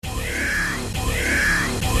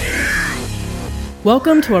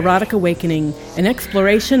Welcome to Erotic Awakening, an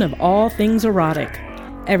exploration of all things erotic.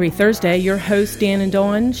 Every Thursday, your hosts Dan and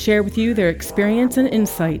Dawn share with you their experience and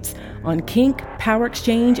insights on kink, power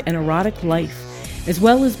exchange, and erotic life, as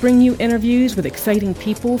well as bring you interviews with exciting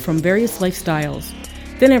people from various lifestyles.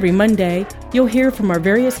 Then every Monday, you'll hear from our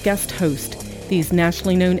various guest hosts. These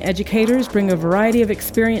nationally known educators bring a variety of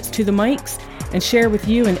experience to the mics and share with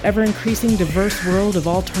you an ever-increasing diverse world of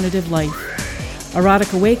alternative life.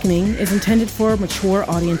 Erotic Awakening is intended for mature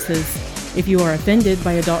audiences. If you are offended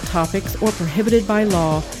by adult topics or prohibited by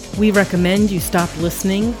law, we recommend you stop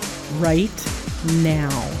listening right now.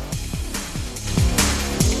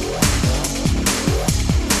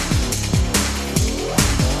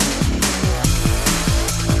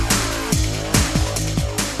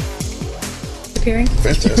 Appearing.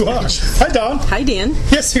 Fantastic. You are. Hi, Dawn. Hi, Dan.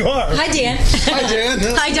 Yes, you are. Hi, Dan. Hi, Dan.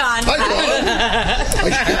 Hi, Dawn. Hi,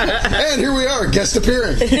 Dawn. And here we are, guest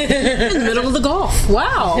appearing. In the middle of the Gulf.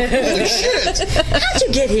 Wow. Holy shit. How'd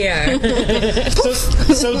you get here?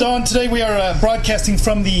 So, Dawn, today we are broadcasting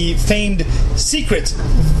from the famed secret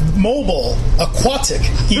mobile aquatic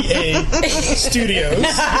EA studios.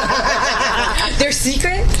 They're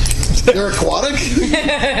secret? They're aquatic?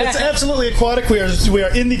 It's absolutely aquatic. We are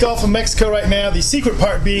in the Gulf of Mexico right now. The secret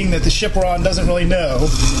part being that the ship we're on doesn't really know.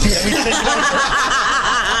 And we take it over.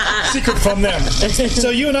 Secret from them. So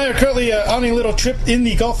you and I are currently on a little trip in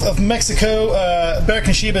the Gulf of Mexico. Beric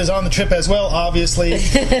and Sheba is on the trip as well, obviously.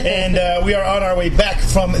 And we are on our way back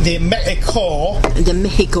from the Mexico.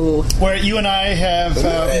 Where you and I have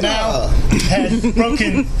now had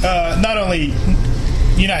broken not only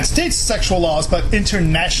United States sexual laws, but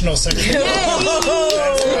international sexual laws.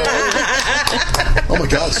 Oh my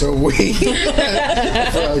God! So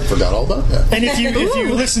I forgot all about that. And if you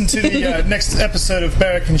listen to the next episode of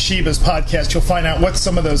Beric and Sheba's podcast, you'll find out what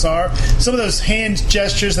some of those are. Some of those hand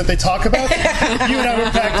gestures that they talk about. You and I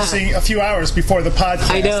were practicing a few hours before the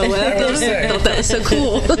podcast. I know. I thought that was so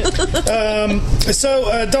cool.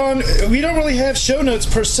 So, Dawn, we don't really have show notes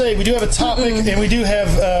per se. We do have a topic, and we do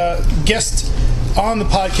have guests on the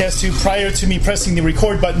podcast who, prior to me pressing the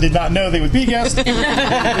record button, did not know they would be guests.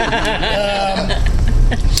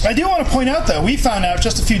 I do want to point out, though, we found out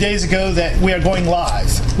just a few days ago that we are going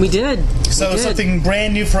live. We did. So something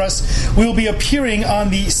brand new for us. We will be appearing on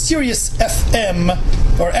the Sirius FM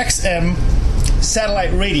or XM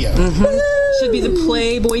satellite radio. Mm-hmm. Should be the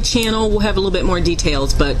Playboy channel. We'll have a little bit more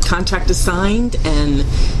details, but contract is signed and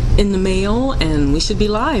in the mail, and we should be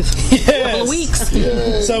live in a couple of weeks.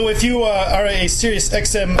 Yes. So if you are a Sirius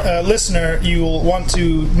XM listener, you will want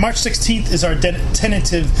to... March 16th is our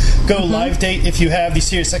tentative go-live date. If you have the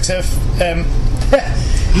Sirius XM,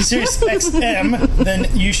 then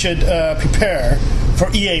you should prepare for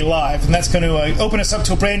EA Live, and that's going to open us up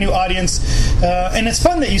to a brand new audience. And it's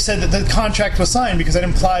fun that you said that the contract was signed, because that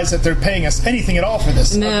implies that they're paying us anything at all for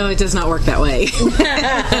this. No, it does not work that way.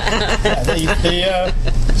 They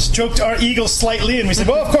stroked our eagle slightly, and we said,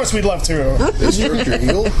 well, of course we'd love to. They stroked your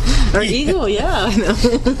eagle? Our eagle, yeah. I know.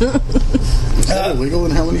 Is that illegal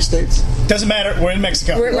in how many states? Doesn't matter. We're in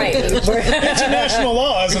Mexico. We're right. International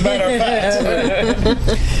law, as a matter of fact.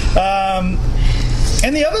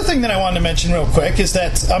 And the other thing that I wanted to mention real quick is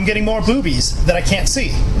that I'm getting more boobies that I can't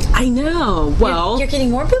see. I know. Well, You're getting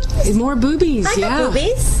more boobies? more boobies. I yeah. got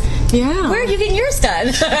boobies. Yeah. Where are you getting yours done?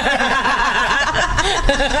 In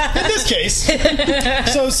this case,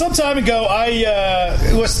 so some time ago, I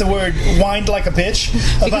whined like a bitch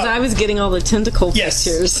Because I was getting all the tentacle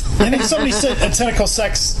pictures. And then somebody sent a tentacle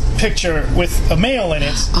sex picture with a male in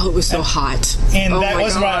it. Oh, it was so hot. And oh that my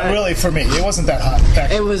wasn't God. really for me. It wasn't that hot,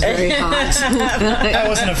 actually. It was very hot. I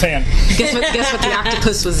wasn't a fan. Guess what the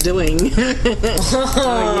octopus was doing?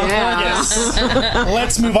 Oh, yeah. Yes.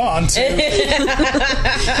 Let's move on to...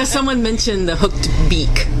 So someone mentioned the hooked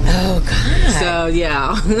beak. Oh, God. So,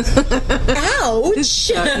 yeah. Ouch.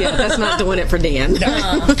 Yeah, that's not doing it for Dan.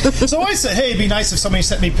 So I said, hey, it'd be nice if somebody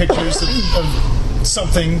sent me pictures of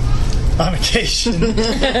something on occasion,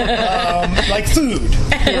 like food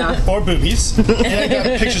or boobies. And I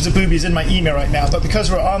got pictures of boobies in my email right now, but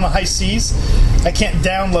because we're on the high seas, I can't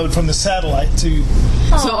download from the satellite to...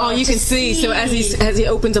 So all you can see, so as he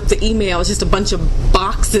opens up the email, it's just a bunch of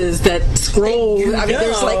boxes that scroll. I mean,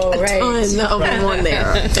 there's like a ton of them on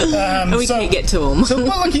there. And we can't get to them. So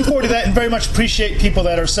we're looking forward to that, and very much appreciate people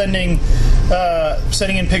that are sending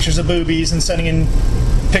in pictures of boobies and sending in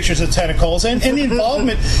pictures of tentacles and the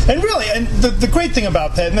involvement. And really, and the great thing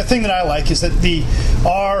about that, and the thing that I like, is that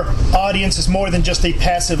our audience is more than just a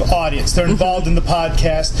passive audience. They're involved in the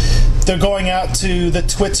podcast. They're going out to the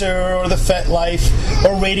Twitter or the FetLife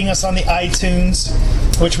or rating us on the iTunes,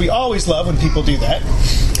 which we always love when people do that.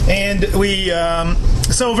 And we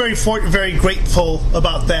so very grateful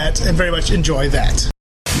about that, and very much enjoy that.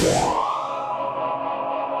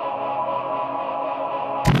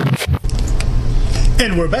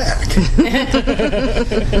 And we're back.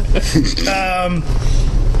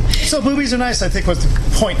 So boobies are nice, I think, was the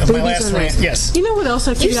point of my last rant. Yes. You know what else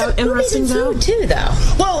I figured out interesting, though? Food too, though.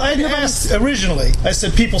 Well, I asked originally. I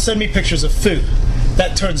said, people send me pictures of food.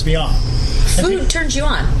 That turns me on. Food turns you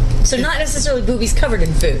on. So not necessarily boobies covered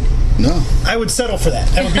in food. No. I would settle for that.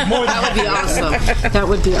 That would be more than That would be awesome. That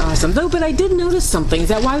would be awesome. Though, but I did notice something. Is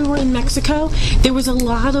that while we were in Mexico, there was a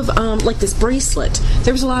lot of, like this bracelet.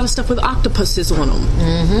 There was a lot of stuff with octopuses on them.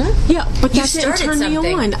 Mm-hmm. Yeah, but that didn't turn me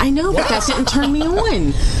on. I know, but that didn't turn me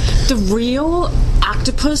on. The real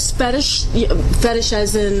octopus fetish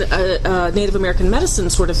as in Native American medicine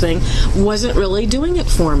sort of thing, wasn't really doing it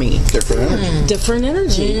for me. Different energy. Different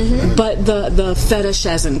energy. Mm-hmm. But the fetish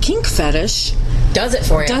as in kink fetish does it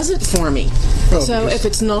for you. Does it for me. Well, so if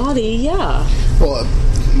it's naughty, yeah. Well,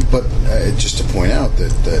 but just to point out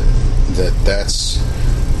that's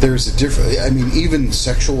there's a different. I mean, even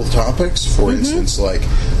sexual topics. For instance, like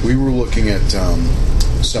we were looking at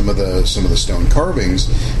some of the stone carvings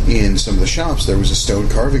in some of the shops. There was a stone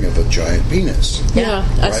carving of a giant penis. Yeah,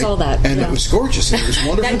 I saw that, and it was gorgeous. And it was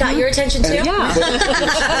wonderful. That got your attention too. Yeah.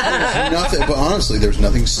 But nothing. But honestly, there's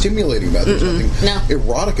nothing stimulating about it. There's nothing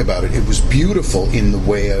erotic about it. It was beautiful in the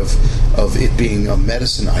way of it being a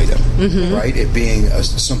medicine item, right? It being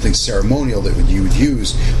something ceremonial that you would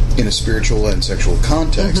use in a spiritual and sexual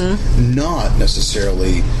context, not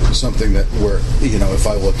necessarily something that where if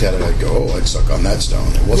I looked at it, I'd go, oh, I'd suck on that stone.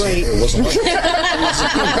 It wasn't. Right. It wasn't like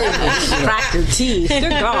that. Crack your teeth. Dear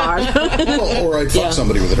God. Well, or I'd fuck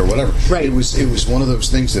somebody with it or whatever. Right. It was one of those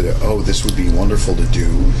things that this would be wonderful to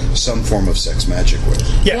do some form of sex magic with.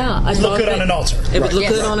 Yeah, I look good on an altar. It would look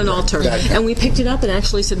good on an altar. And we picked it up and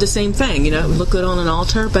actually said the same thing. It would look good on an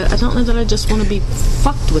altar, but I don't know that I just want to be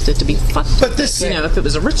fucked with it to be fucked. But this, if it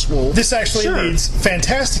was a ritual. This actually leads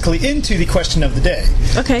fantastically into the question of the day.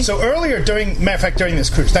 Okay. So earlier, during this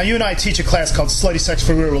cruise, now you and I teach a class called Slutty Sex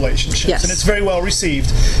for Real Relationships, yes. and it's very well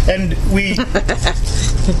received. And we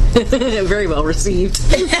very well received.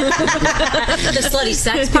 The slutty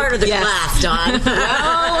sex part of the class, Don.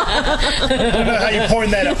 I don't know how you porn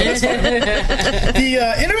that up. But that's fine.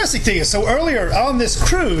 The interesting thing is, so earlier on this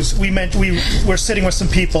cruise, we were sitting with some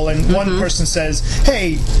people, and one person says,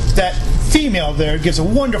 "Hey, that female there gives a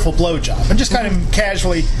wonderful blowjob," and just kind of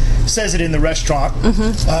casually says it in the restaurant.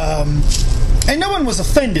 And no one was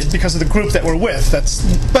offended because of the group that we're with.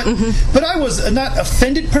 But I was not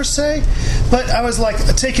offended per se, but I was like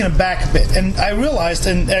taken aback a bit. And I realized,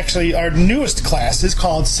 and actually our newest class is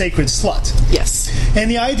called Sacred Slut. Yes. And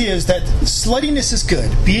the idea is that sluttiness is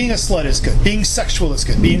good, being a slut is good, being sexual is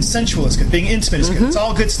good, being sensual is good, being intimate is good. It's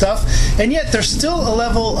all good stuff. And yet there's still a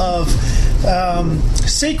level of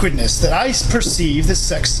sacredness that I perceive that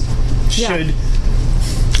sex should.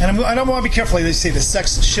 And I don't want to be careful they say the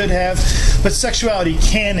sex should have, but sexuality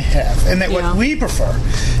can have. And that what we prefer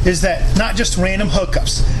is that not just random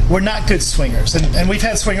hookups. We're not good swingers. And we've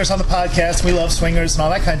had swingers on the podcast. We love swingers and all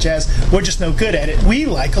that kind of jazz. We're just no good at it. We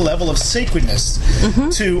like a level of sacredness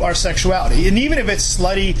to our sexuality. And even if it's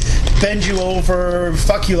slutty, bend you over,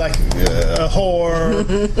 fuck you like a whore.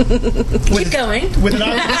 Keep going.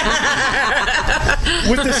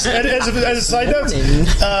 With this, as a side note,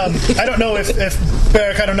 I don't know if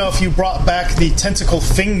Barrick, I don't know if you brought back the tentacle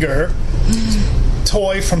finger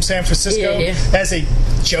toy from San Francisco as a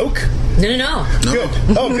joke. No. Good.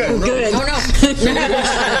 Oh, good. Good. Oh, no.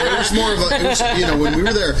 It was more of a, when we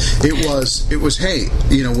were there, it was, hey,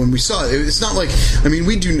 when we saw it, it's not like,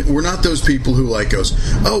 we're not those people who like goes,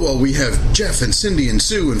 oh, well, we have Jeff and Cindy and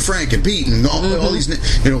Sue and Frank and Pete and all these,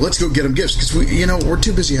 let's go get them gifts because we're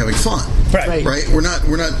too busy having fun. Right. We're not,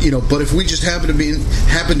 but if we just happen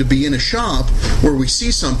to be in a shop where we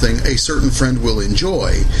see something a certain friend will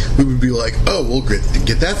enjoy, we would be like, oh, we'll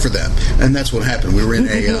get that for them. And that's what happened. We were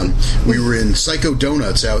in we were in Psycho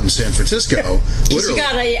Donuts out in San Francisco.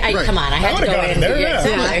 Literally. Come on, I had to go in there.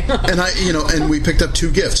 And we picked up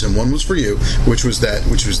 2 gifts, and one was for you, which was that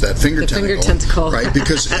finger tentacle. Finger tentacle. Right?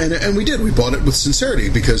 Because and we did. We bought it with sincerity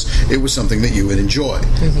because it was something that you would enjoy.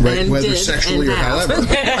 Right? And whether sexually or however.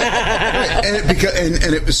 Right.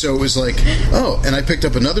 And it was like, oh, and I picked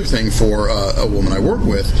up another thing for a woman I work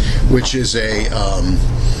with, which is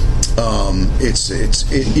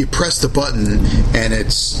you press the button and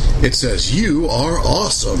it says you are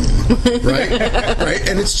awesome, right? Right,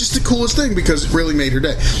 and it's just the coolest thing because it really made her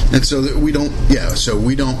day. And so that we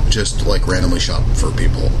don't just like randomly shop for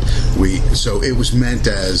people. So it was meant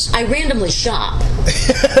as I randomly shop,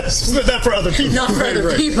 but not for other people, not for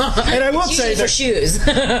other people. And I will say that for shoes.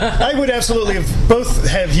 I would absolutely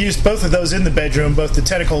have used both of those in the bedroom, both the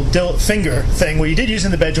tentacle finger thing, where you did use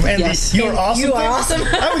in the bedroom, and the "you are awesome" You are thing.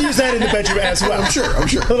 Awesome. I would use that in the bedroom as well. I'm sure. A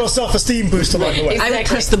little self-esteem boost along the way. I would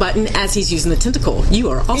press the button as he's using the tentacle. You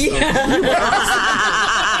are awesome. Yeah. You are awesome.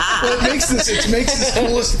 Well, it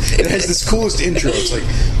has this coolest intro. It's like,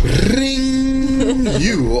 ring,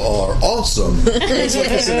 you are awesome. It's like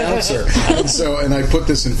this announcer. And I put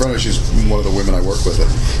this in front of her. She's one of the women I work with,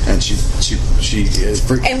 and she is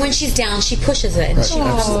freaking. And when she's down, she pushes it. Right. She's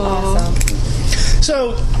awesome.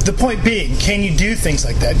 So the point being, can you do things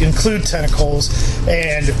like that? Include tentacles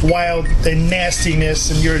and wild and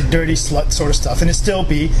nastiness and your dirty slut sort of stuff, and it still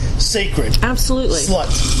be sacred. Absolutely.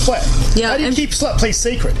 Slut play. Yeah, How do you keep slut play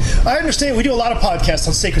sacred? I understand we do a lot of podcasts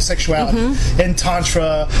on sacred sexuality and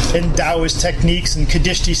tantra and Taoist techniques and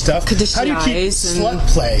Kadishti stuff. How do you keep slut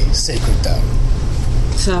play sacred, though?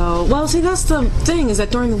 So, well, see, that's the thing, is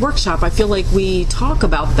that during the workshop, I feel like we talk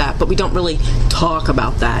about that, but we don't really talk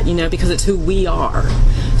about that, because it's who we are.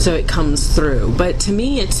 So it comes through. But to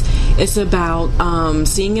me, it's about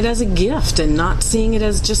seeing it as a gift and not seeing it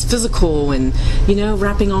as just physical and,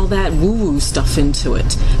 wrapping all that woo-woo stuff into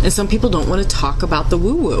it. And some people don't want to talk about the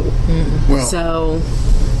woo-woo. Well, so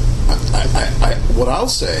what I'll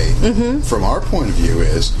say from our point of view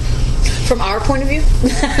is... From our point of view?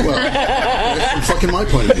 Well, from fucking my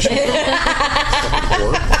point of view.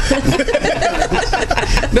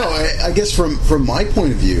 No, I guess from my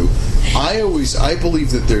point of view, I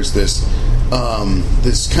believe that there's this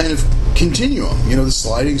kind of continuum, the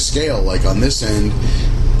sliding scale. Like on this end,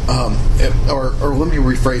 or let me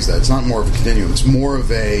rephrase that. It's not more of a continuum. It's more of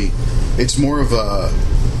a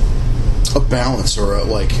balance, or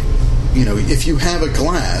if you have a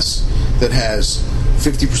glass that has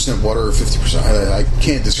 50% water or 50%, I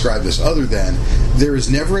can't describe this other than there is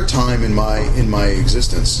never a time in my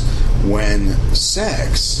existence when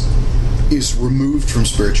sex is removed from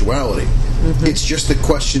spirituality. It's just the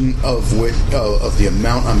question of the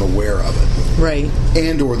amount I'm aware of it, right,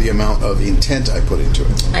 and or the amount of intent I put into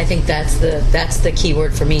it. I think that's the key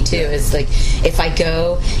word for me too. Is like if I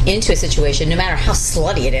go into a situation, no matter how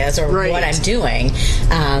slutty it is or what I'm doing,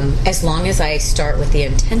 as long as I start with the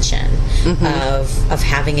intention of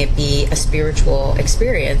having it be a spiritual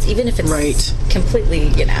experience, even if it's completely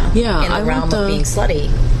in the realm of being slutty.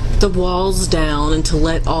 The walls down and to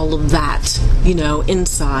let all of that,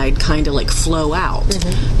 inside kind of like flow out,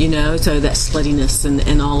 so that sluttiness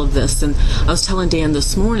and all of this. And I was telling Dan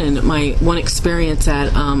this morning, my one experience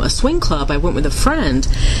at a swing club, I went with a friend,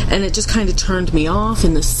 and it just kind of turned me off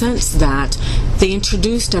in the sense that they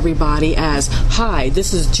introduced everybody as, hi,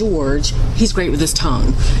 this is George, he's great with his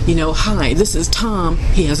tongue. Hi, this is Tom,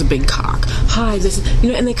 he has a big cock. Hi, this is,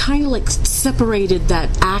 and they kind of like separated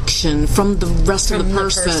that action from the rest of the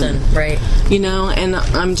person. Right. And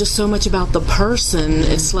I'm just so much about the person.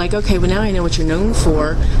 It's like, okay, well, now I know what you're known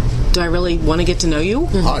for. Do I really want to get to know you?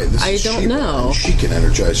 Hi, this is don't Sheba, know. and she can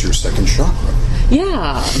energize your second chakra.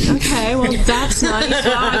 Yeah. Okay. Well, that's nice.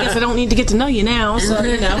 Well, I guess I don't need to get to know you now. So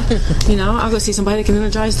I'll go see somebody that can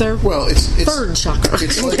energize their third chakra.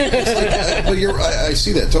 It's like I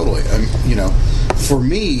see that totally. For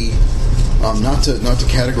me, not to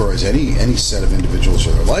categorize any set of individuals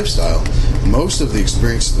or their lifestyle, most of the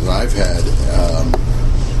experiences that I've had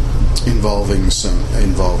involving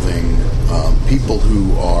people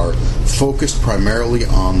who are focused primarily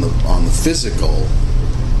on the physical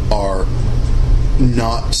are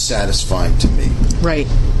not satisfying to me. Right.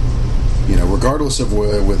 Regardless of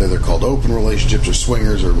whether they're called open relationships or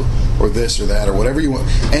swingers or this or that or whatever you want,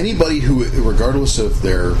 anybody who, regardless of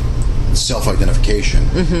their self-identification,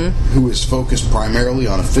 who is focused primarily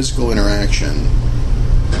on a physical interaction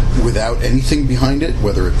without anything behind it,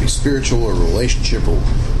 whether it be spiritual or relationship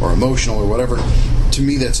or emotional or whatever, to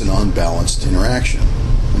me that's an unbalanced interaction,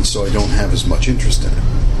 and so I don't have as much interest in it.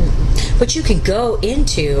 But you can go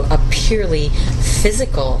into a purely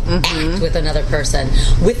physical act with another person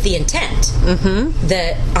with the intent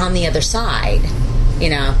that on the other side,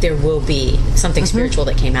 there will be something spiritual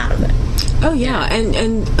that came out of it. Oh, yeah.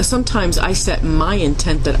 And sometimes I set my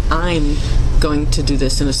intent that I'm going to do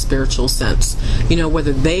this in a spiritual sense.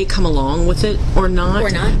 Whether they come along with it or not.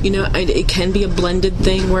 It can be a blended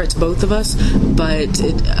thing where it's both of us, but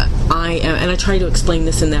and I try to explain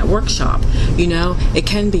this in that workshop, it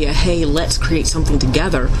can be a, hey, let's create something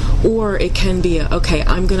together, or it can be a, okay,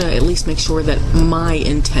 I'm going to at least make sure that my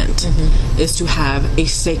intent is to have a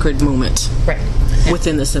sacred moment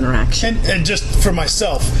within this interaction. And just for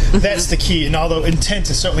myself, that's the key. And although intent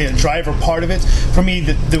is certainly a driver part of it, for me,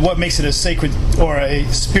 what makes it a sacred or a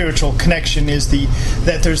spiritual connection is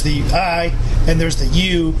that there's the I and there's the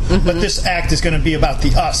you, but this act is going to be about the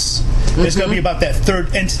us. It's going to be about that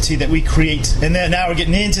third entity that we create. And then now we're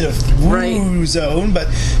getting into the woo zone, but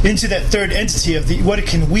into that third entity of what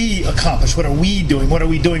can we accomplish? What are we doing? What are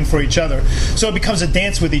we doing for each other? So it becomes a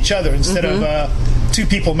dance with each other instead of two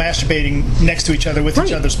people masturbating next to each other with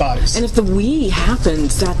each other's bodies. And if the we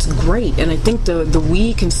happens, that's great. And I think the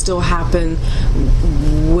we can still happen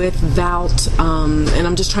without, and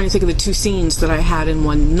I'm just trying to think of the two scenes that I had in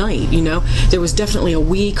one night, There was definitely a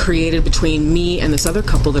we created between me and this other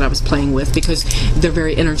couple that I was playing with because they're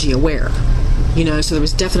very energy aware. So there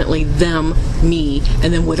was definitely them, me,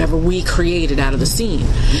 and then whatever we created out of the scene.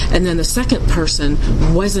 And then the second person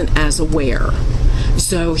wasn't as aware.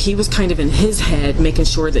 So he was kind of in his head, making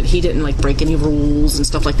sure that he didn't break any rules and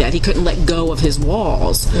stuff like that. He couldn't let go of his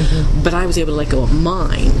walls, but I was able to let go of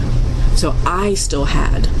mine. So I still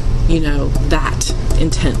had, that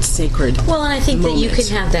intense, sacred Well, and I think moment. that you can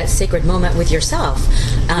have that sacred moment with yourself.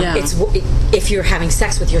 It's if you're having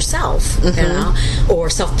sex with yourself, or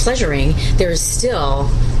self-pleasuring, there's still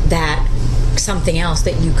that something else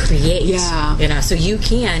that you create. So you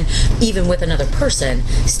can, even with another person,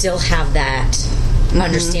 still have that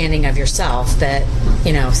understanding of yourself that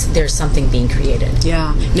there's something being created.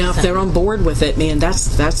 Now if they're on board with it, man,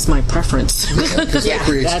 that's my preference.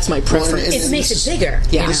 That's my preference. It makes it bigger.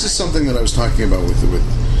 This is something that I was talking about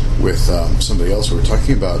with somebody else. We were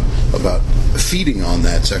talking about feeding on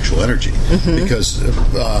that sexual energy because it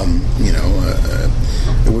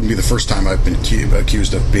wouldn't be the first time I've been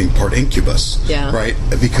accused of being part incubus, right?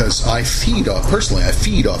 Because I feed off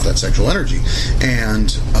that sexual energy,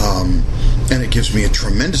 and it gives me a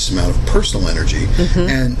tremendous amount of personal energy.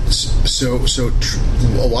 And so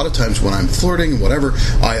a lot of times when I'm flirting and whatever,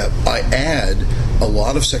 I add a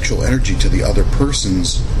lot of sexual energy to the other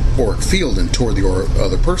person's auric field and toward the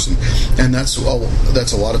other person, and that's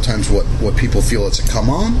a lot of times what people feel it's a come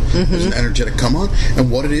on. There's an energetic come on,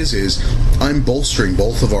 and what it is I'm bolstering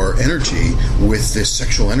both of our energy with this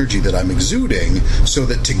sexual energy that I'm exuding, so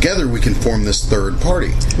that together we can form this third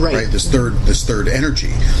party, right? This third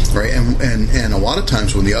energy, right? And a lot of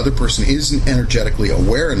times when the other person isn't energetically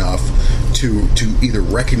aware enough to either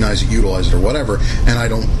recognize it, utilize it, or whatever, and I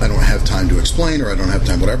don't have time to explain, or I don't have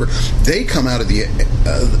time, whatever, they come out of the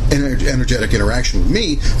energetic interaction with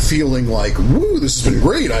me feeling like, woo, this has been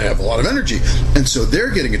great, I have a lot of energy, and so they're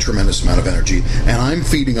getting a tremendous amount of energy, and I'm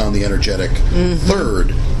feeding on the energetic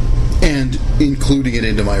third and including it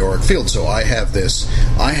into my auric field. So I have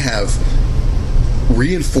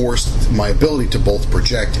reinforced my ability to both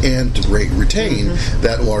project and to retain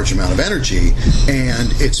that large amount of energy, and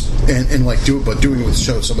doing it with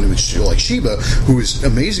somebody like Sheba, who is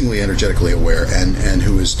amazingly energetically aware and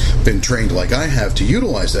who has been trained like I have to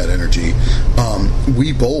utilize that energy.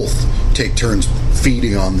 We both take turns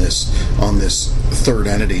feeding on this third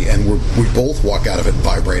entity, and we both walk out of it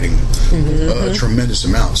vibrating a tremendous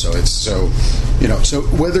amount. So so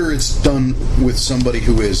whether it's done with somebody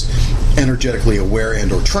who is energetically aware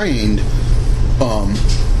and or trained,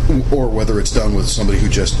 or whether it's done with somebody who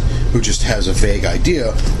just has a vague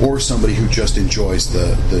idea, or somebody who just enjoys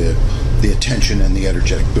the attention and the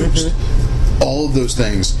energetic boost. All of those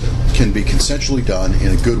things can be consensually done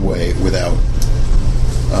in a good way without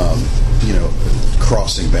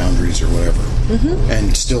crossing boundaries or whatever,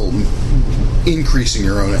 and still increasing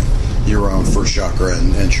your own first chakra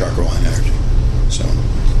and chakra line energy. So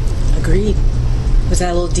agreed. Was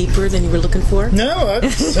that a little deeper than you were looking for? No, that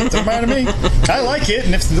doesn't matter to me. I like it,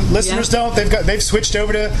 and if the listeners don't, they've switched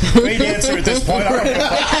over to Ray Dancer at this point.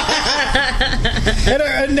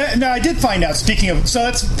 And I did find out. Speaking of, so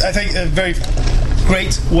that's, I think, a very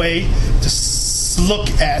great way to look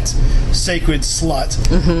at sacred slut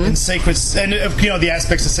and sacred, and the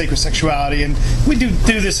aspects of sacred sexuality, and we do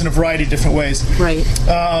this in a variety of different ways. Right.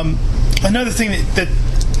 Another thing that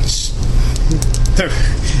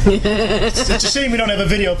it's a shame we don't have a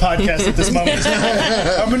video podcast at this moment.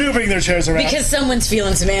 I'm maneuvering their chairs around. Because someone's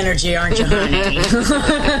feeling some energy, aren't you, honey?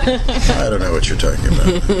 I don't know what you're talking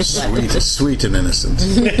about. Sweet and innocent.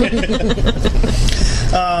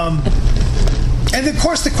 And of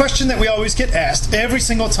course, the question that we always get asked every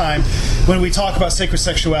single time when we talk about sacred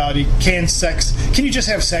sexuality: can you just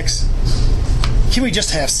have sex? can we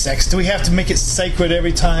just have sex? Do we have to make it sacred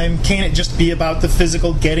every time? Can't it just be about the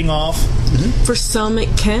physical getting off? Mm-hmm. For some, it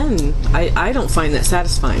can. I don't find that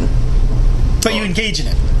satisfying. But you engage in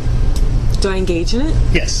it. Do I engage in it?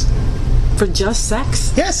 Yes. For just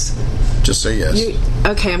sex? Yes. Just say yes.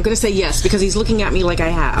 Okay, I'm going to say yes because he's looking at me like I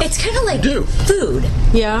have. It's kind of like food.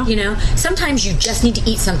 Yeah. You know, sometimes you just need to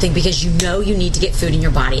eat something because you know you need to get food in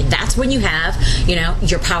your body. That's when you have, you know,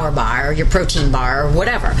 your power bar or your protein bar or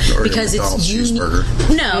whatever. Or because your it's you. cheeseburger.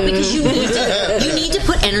 No, because you need to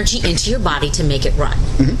put energy into your body to make it run.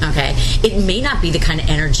 Mm-hmm. Okay, it may not be the kind of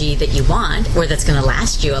energy that you want, or that's going to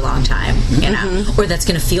last you a long time. You know, or that's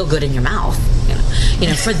going to feel good in your mouth. You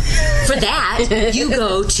know, for that you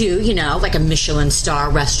go to, you know, like a Michelin star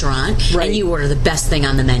restaurant, and you order the best thing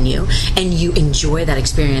on the menu, and you enjoy that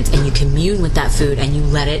experience, and you commune with that food, and you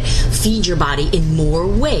let it feed your body in more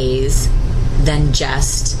ways than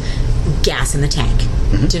just gas in the tank.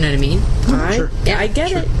 Mm-hmm. Do you know what I mean? Sure. Yeah, I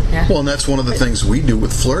get it. Yeah. Well, and that's one of the things we do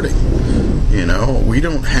with flirting. You know, we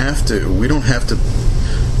don't have to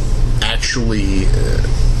actually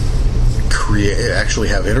actually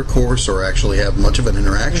have intercourse or actually have much of an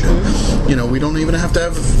interaction. Mm-hmm. You know, we don't even have to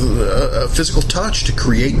have a physical touch to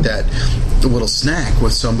create that little snack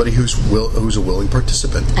with somebody who's a willing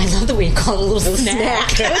participant. I love the way you call it a little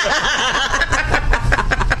snack.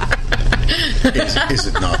 Is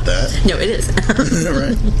it not that? No, it is.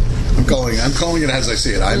 Right. I'm calling it as I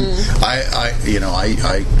see it. I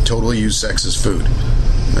totally use sex as food.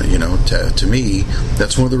 You know, to me,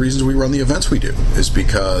 that's one of the reasons we run the events we do, is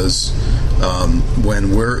because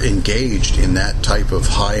when we're engaged in that type of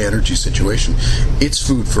high energy situation, it's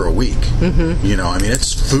food for a week. Mm-hmm. You know, I mean,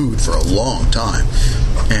 it's food for a long time.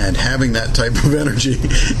 And having that type of energy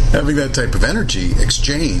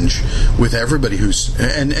exchange with everybody who's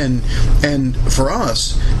and for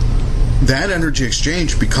us, that energy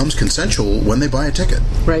exchange becomes consensual when they buy a ticket.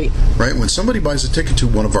 Right. When somebody buys a ticket to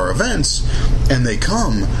one of our events and they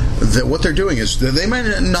come, that what they're doing is they might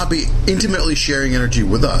not be intimately sharing energy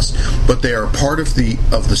with us, but they are part of the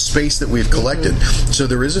space that we've collected. Mm-hmm. So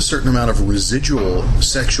there is a certain amount of residual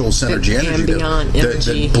sexual synergy energy that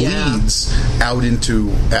bleeds out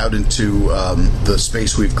into the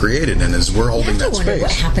space we've created. And as we're holding that space, I wonder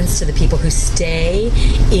what happens to the people who stay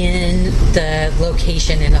in the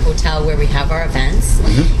location in the hotel where we have our events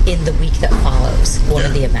in the week that follows one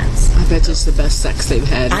of the events. I bet it's the best sex they've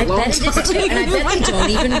had in a long time. I bet it is too, and I bet they don't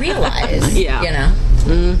even realize. Yeah. You know?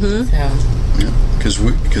 Mm-hmm. So. Yeah. Because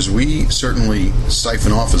we certainly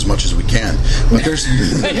siphon off as much as we can, but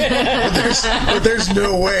there's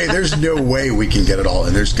no way we can get it all.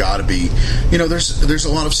 And there's got to be, you know, there's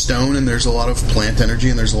a lot of stone and there's a lot of plant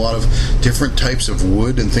energy and there's a lot of different types of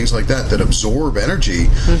wood and things like that absorb energy,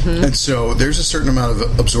 and so there's a certain amount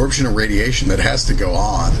of absorption and radiation that has to go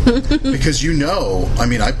on because I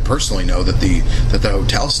mean, I personally know that the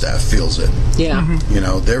hotel staff feels it. Yeah, you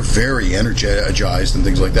know, they're very energized and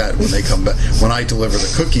things like that when they come back. When I deliver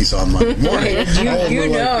the cookies on Monday morning. you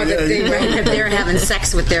know that they're having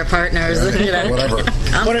sex with their partners. You know. Whatever.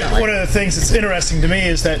 One of the things that's interesting to me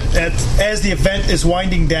is that as the event is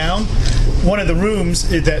winding down, one of the rooms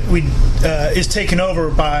that is taken over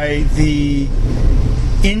by the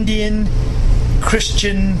Indian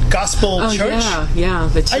Christian Gospel Church. Yeah.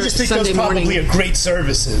 The church, I just think Sunday those probably morning. are great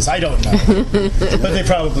services. I don't know, but they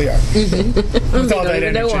probably are. With all that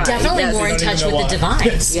energy, definitely more in touch with the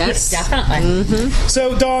divines. Yes, definitely. Mm-hmm.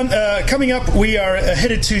 So, Dawn, coming up, we are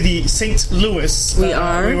headed to the St. Louis. We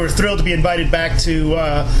are. We were thrilled to be invited back to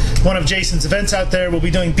one of Jason's events out there. We'll be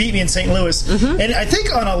doing Beat Me in St. Louis, and I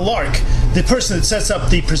think on a lark, the person that sets up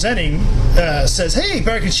the presenting says, "Hey,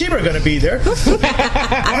 Barak and Sheba are going to be there.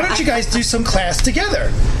 Why don't you guys do some class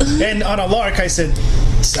together?" And on a lark, I said,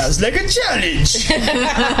 "Sounds like a challenge."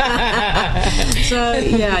 So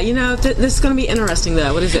yeah, you know, this is going to be interesting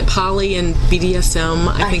though. What is it, poly and BDSM?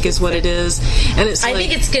 I think is what it is, and it's. I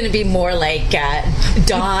think it's going to be more like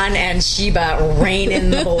Dawn and Sheba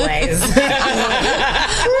reining the boys. Really?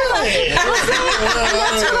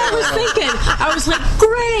 That's what I was thinking. I was like,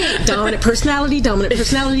 great, dominant personality,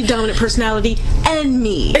 and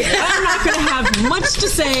me. I'm not going to have much to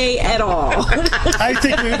say at all. I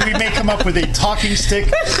think we may come up with a talking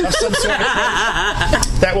stick of some sort of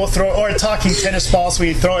that we'll throw, or a talking tennis ball, so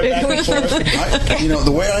we throw it back and forth. You know,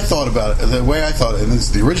 the way I thought about it, and this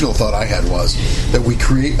is the original thought I had, was that we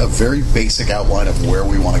create a very basic outline of where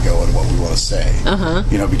we want to go and what we want to say.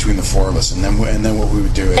 You know, between the four of us, and then what we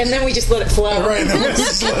would do is, and then we just let it flow. Right, and then we'll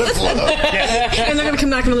just let it flow. And they're going to come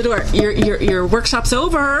knocking on the door. Your workshop's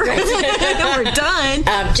over. We're done.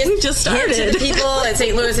 We just started. To the people in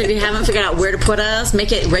St. Louis, if you haven't figured out where to put us,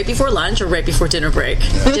 make it right before lunch or right before dinner break,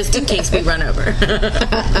 just in case we run over.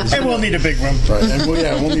 And we'll need a big room. Right, and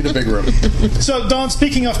we'll need a big room. So, Dawn,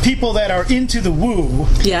 speaking of people that are into the woo,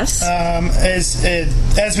 yes,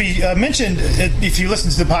 as we mentioned, if you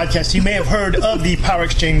listen to the podcast, you may have heard of the Power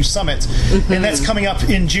Exchange Summit, and that's coming up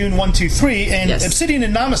in June 1, 2, 3. And Obsidian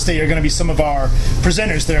and Namaste are going to be some of our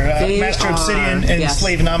presenters there. Master Obsidian and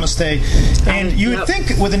Slave Namaste. And you would think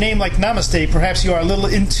with a name like Namaste, perhaps you are a little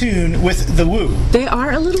in tune with the woo. They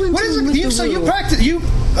are a little in tune with the woo. So you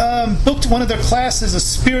booked one of their classes, a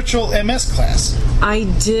spiritual MS class. I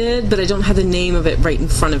did, but I don't have the name of it right in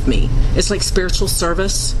front of me. It's like spiritual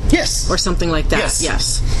service. Yes. Or something like that.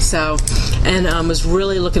 Yes. So, and was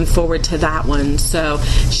really looking forward to that one. So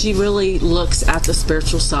she really looks at the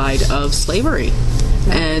spiritual side of slavery.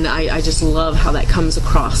 And I just love how that comes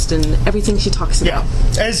across and everything she talks about.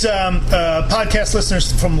 Yeah. As podcast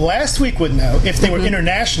listeners from last week would know, if they were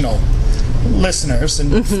international listeners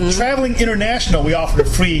and traveling international, we offered a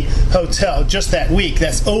free hotel just that week.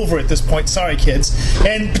 That's over at this point. Sorry, kids.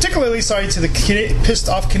 And particularly sorry to the pissed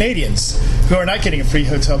off Canadians who are not getting a free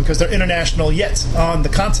hotel because they're international yet on the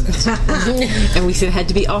continent. And we said it had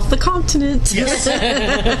to be off the continent. Yes.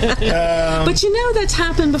 But you know, that's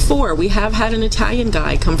happened before. We have had an Italian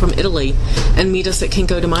guy come from Italy and meet us at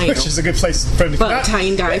Cinco de Mayo. Which is a good place for him to come.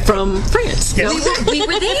 Italian guy from France. Yes. We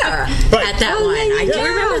were there at that one. I do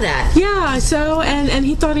remember that. Yeah. So, and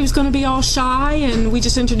he thought he was going to be all shy, and we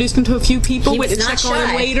just introduced him to a few people. Went to check on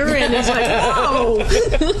him later, and it's like, whoa!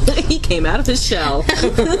 He came out of his shell.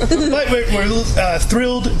 But we're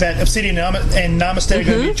thrilled that Obsidian and Namaste are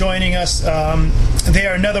going to be joining us. They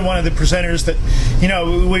are another one of the presenters that,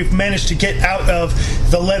 we've managed to get out of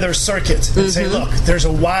the leather circuit and say, look, there's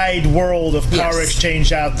a wide world of power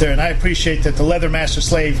exchange out there, and I appreciate that the Leather Master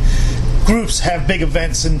Slave groups have big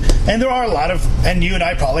events, and there are a lot of, and you and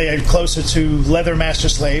I probably are closer to Leather Master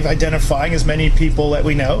Slave, identifying as many people that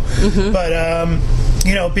we know,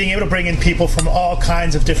 but being able to bring in people from all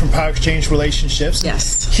kinds of different power exchange relationships,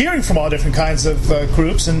 hearing from all different kinds of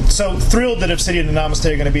groups, and so thrilled that Obsidian and Namaste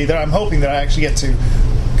are going to be there. I'm hoping that I actually get to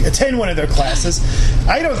attend one of their classes.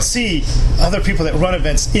 I don't see other people that run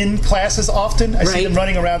events in classes often. I see them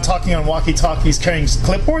running around talking on walkie-talkies, carrying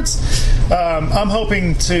clipboards. I'm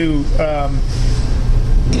hoping to...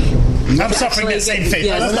 I'm suffering that same fate.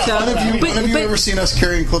 When have you ever seen us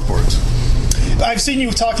carrying clipboards? I've seen you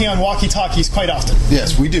talking on walkie-talkies quite often.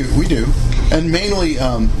 Yes, we do. And mainly,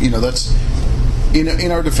 that's...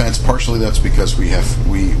 In our defense, partially that's because we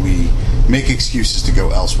make excuses to go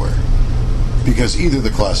elsewhere. Because either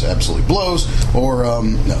the class absolutely blows, or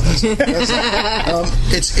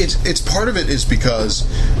it's part of it is because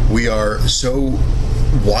we are so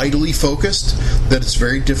widely focused that it's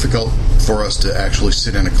very difficult for us to actually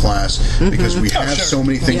sit in a class because we have so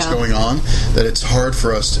many things going on that it's hard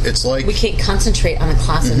for us. It's like we can't concentrate on a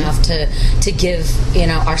class enough to give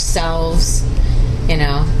ourselves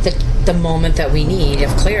the moment that we need of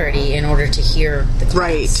clarity in order to hear the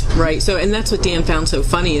class. Right. So, and that's what Dan found so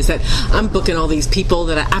funny is that I'm booking all these people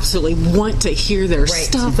that I absolutely want to hear their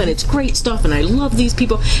stuff, and it's great stuff, and I love these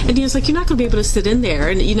people. And Dan's like, you're not going to be able to sit in there,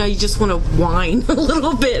 and you just want to whine a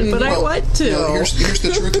little bit, but I want to. Here's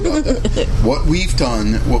the truth about that. What we've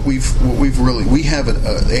done, we have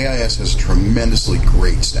AIS has a tremendously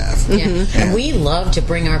great staff. Yeah, and we love to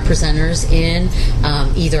bring our presenters in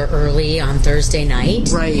either early on Thursday night,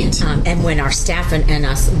 right. And when our staff and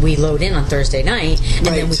us, we load in on Thursday night, and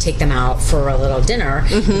then we take them out for a little dinner.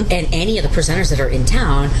 And any of the presenters that are in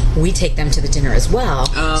town, we take them to the dinner as well,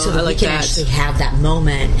 so that we can actually have that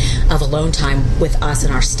moment of alone time with us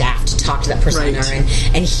and our staff to talk to that presenter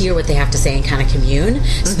and hear what they have to say and kind of commune.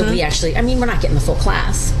 So that we actually, we're not getting the full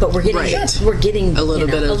class, but we're getting a little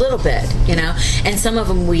bit, And some of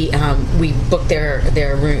them we book their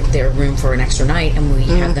room for an extra night, and we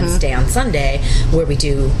have them stay on Sunday where we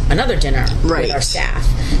do another dinner with our staff,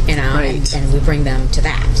 and we bring them to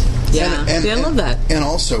that. Yeah, I love that. And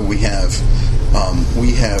also we have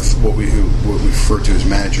what we refer to as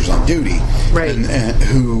managers on duty, and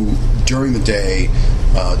who during the day,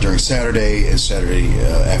 during Saturday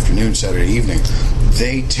afternoon, Saturday evening,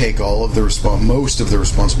 they take all of the most of the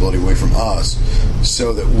responsibility away from us,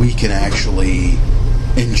 so that we can actually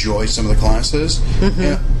enjoy some of the classes.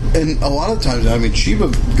 And a lot of times,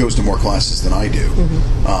 Sheba goes to more classes than I do,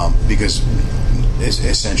 because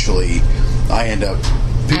essentially I end up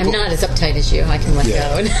I'm not as uptight as you. I can let go.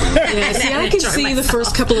 Yeah, see, I can see the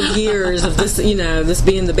first couple of years of this, this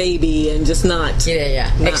being the baby and just not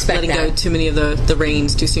not letting go too many of the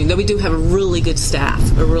reins too soon. Though we do have a really good staff.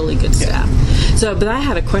 So, but I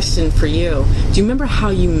had a question for you. Do you remember how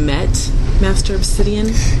you met Master Obsidian?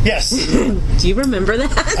 Yes. Do you remember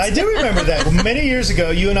that? I do remember that. Many years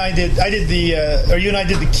ago, you and I did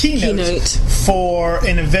the keynote for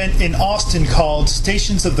an event in Austin called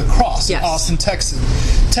Stations of the Cross in Austin,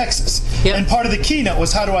 Texas. Yep. And part of the keynote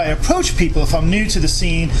was, how do I approach people? If I'm new to the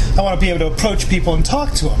scene, I want to be able to approach people and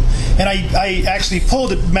talk to them. And I actually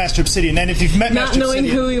pulled Master Obsidian. And if you've met Master Obsidian,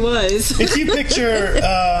 not knowing who he was, if you picture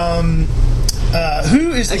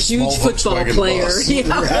who is a huge football player?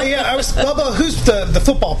 I was Bubba. Who's the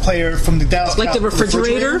football player from the Dallas? Like the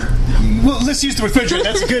refrigerator? Well, let's use the refrigerator.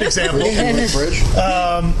 That's a good example.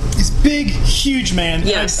 He's big, huge man.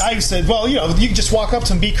 Yes. I said, well, you can just walk up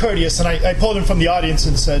to him, be courteous, and I pulled him from the audience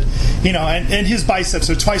and said, and his biceps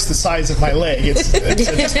are twice the size of my leg. It's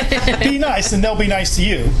just, be nice, and they'll be nice to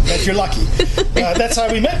you if you're lucky. That's how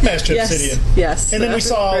we met Master Obsidian. Yes. And then we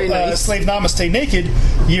saw Slave Namaste naked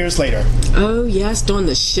years later. Oh yes, doing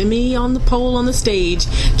the shimmy on the pole on the stage,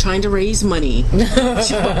 trying to raise money.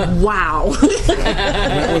 Wow.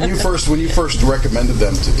 When you first recommended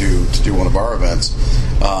them to do one of our events,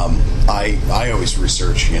 I always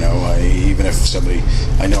research. Even if somebody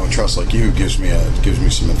I know and trust like you gives me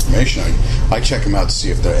some information, I check them out to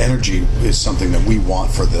see if the energy is something that we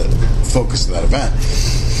want for the focus of that event.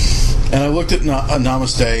 And I looked at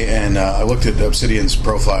Namaste, and I looked at Obsidian's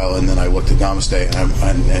profile, and then I looked at Namaste,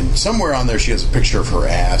 and somewhere on there she has a picture of her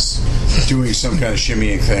ass doing some kind of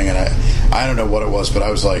shimmying thing, and I don't know what it was, but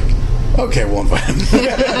I was like, okay, we'll invite him.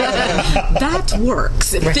 That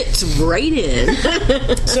works. It fits right in.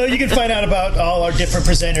 So you can find out about all our different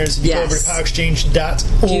presenters if you go over to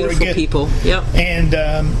powerexchange.org. Beautiful people. Yep. And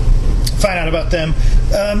find out about them.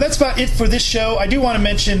 That's about it for this show. I do want to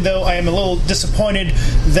mention, though, I am a little disappointed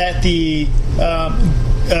that the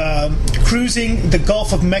Cruising the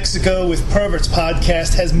Gulf of Mexico with Perverts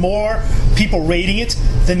podcast has more people rating it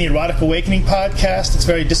than the Erotic Awakening podcast. It's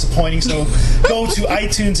very disappointing. So go to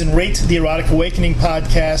iTunes and rate the Erotic Awakening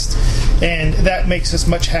podcast, and that makes us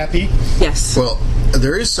much happy. Yes. Well,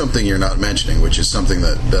 there is something you're not mentioning, which is something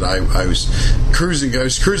that I was cruising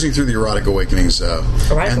through the Erotic Awakenings.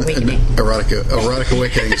 Erotic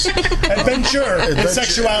Awakenings. Adventure and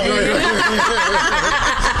sexuality.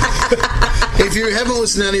 If you haven't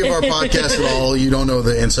listened to any of our podcasts at all, you don't know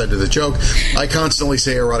the inside to the joke. I constantly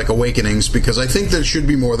say Erotic Awakenings because I think there should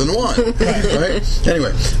be more than one. Right?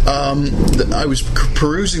 Anyway, I was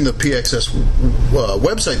perusing the PXS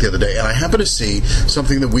website the other day, and I happened to see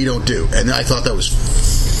something that we don't do, and I thought that was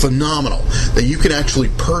phenomenal, that you can actually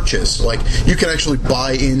purchase, like you can actually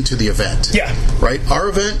buy into the event. Yeah. Right? Our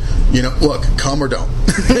event, look, come or don't.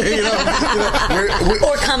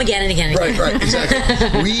 Or come again and again and again. Right, exactly.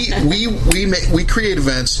 We create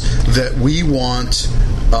events that we want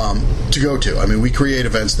to go to. I mean, we create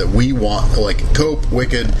events that we want, like Cope,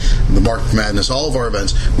 Wicked, the Mark of Madness, all of our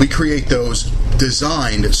events. We create those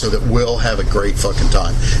designed so that we'll have a great fucking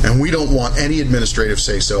time. And we don't want any administrative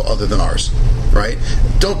say-so other than ours. Right?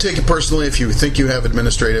 Don't take it personally if you think you have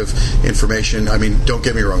administrative information. I mean, don't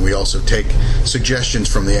get me wrong. We also take suggestions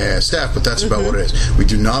from the AIS staff, but that's about what it is. We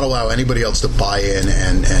do not allow anybody else to buy in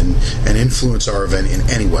and influence our event in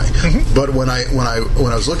any way. But when I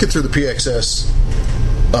was looking through the PXS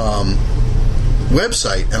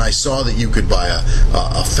website, and I saw that you could buy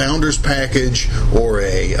a founder's package or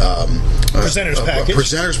a presenter's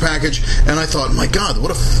package, and I thought, my God,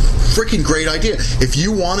 what a freaking great idea! If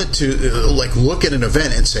you wanted to look at an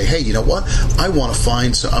event and say, hey, you know what? I want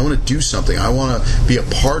to do something. I want to be a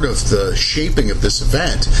part of the shaping of this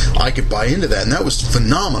event. I could buy into that, and that was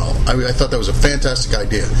phenomenal. I thought that was a fantastic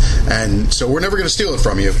idea, and so we're never going to steal it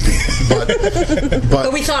from you, but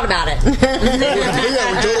we thought about it. Yeah, we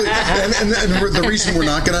totally. And the reason we're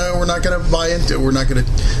not gonna buy into, we're not gonna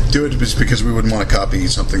do it, is because we wouldn't want to copy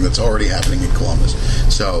something that's already happening in Columbus.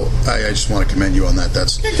 So I just want to commend you on that.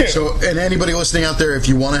 So, and anybody listening out there, if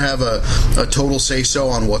you want to have a total say so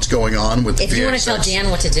on what's going on with, if you want to tell Dan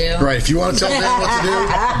what to do, right? If you want to tell Dan what to do,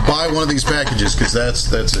 buy one of these packages, because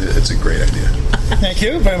it's a great idea. Thank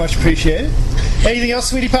you very much, appreciate it. Anything else,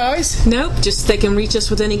 sweetie pies? Nope. Just they can reach us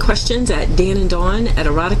with any questions at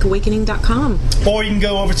dananddawn@eroticawakening.com. Or you can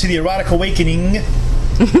go over to the Erotic Awakening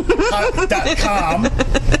 .com.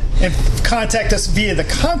 And contact us via the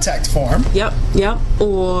contact form. Yep.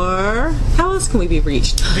 Or how else can we be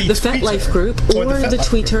reached? The FetLife group or the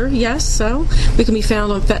Tweeter. Group. Yes, so we can be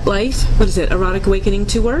found on FetLife. What is it? Erotic Awakening,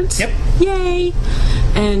 2 words? Yep. Yay!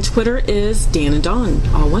 And Twitter is Dan and Dawn,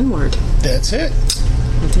 all 1 word. That's it.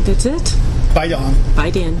 I think that's it. Bye, Dawn.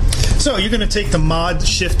 Bye, Dan. So you're going to take the mod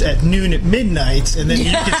shift at noon at midnight, and then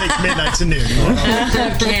you can take midnight to noon.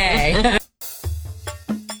 Okay.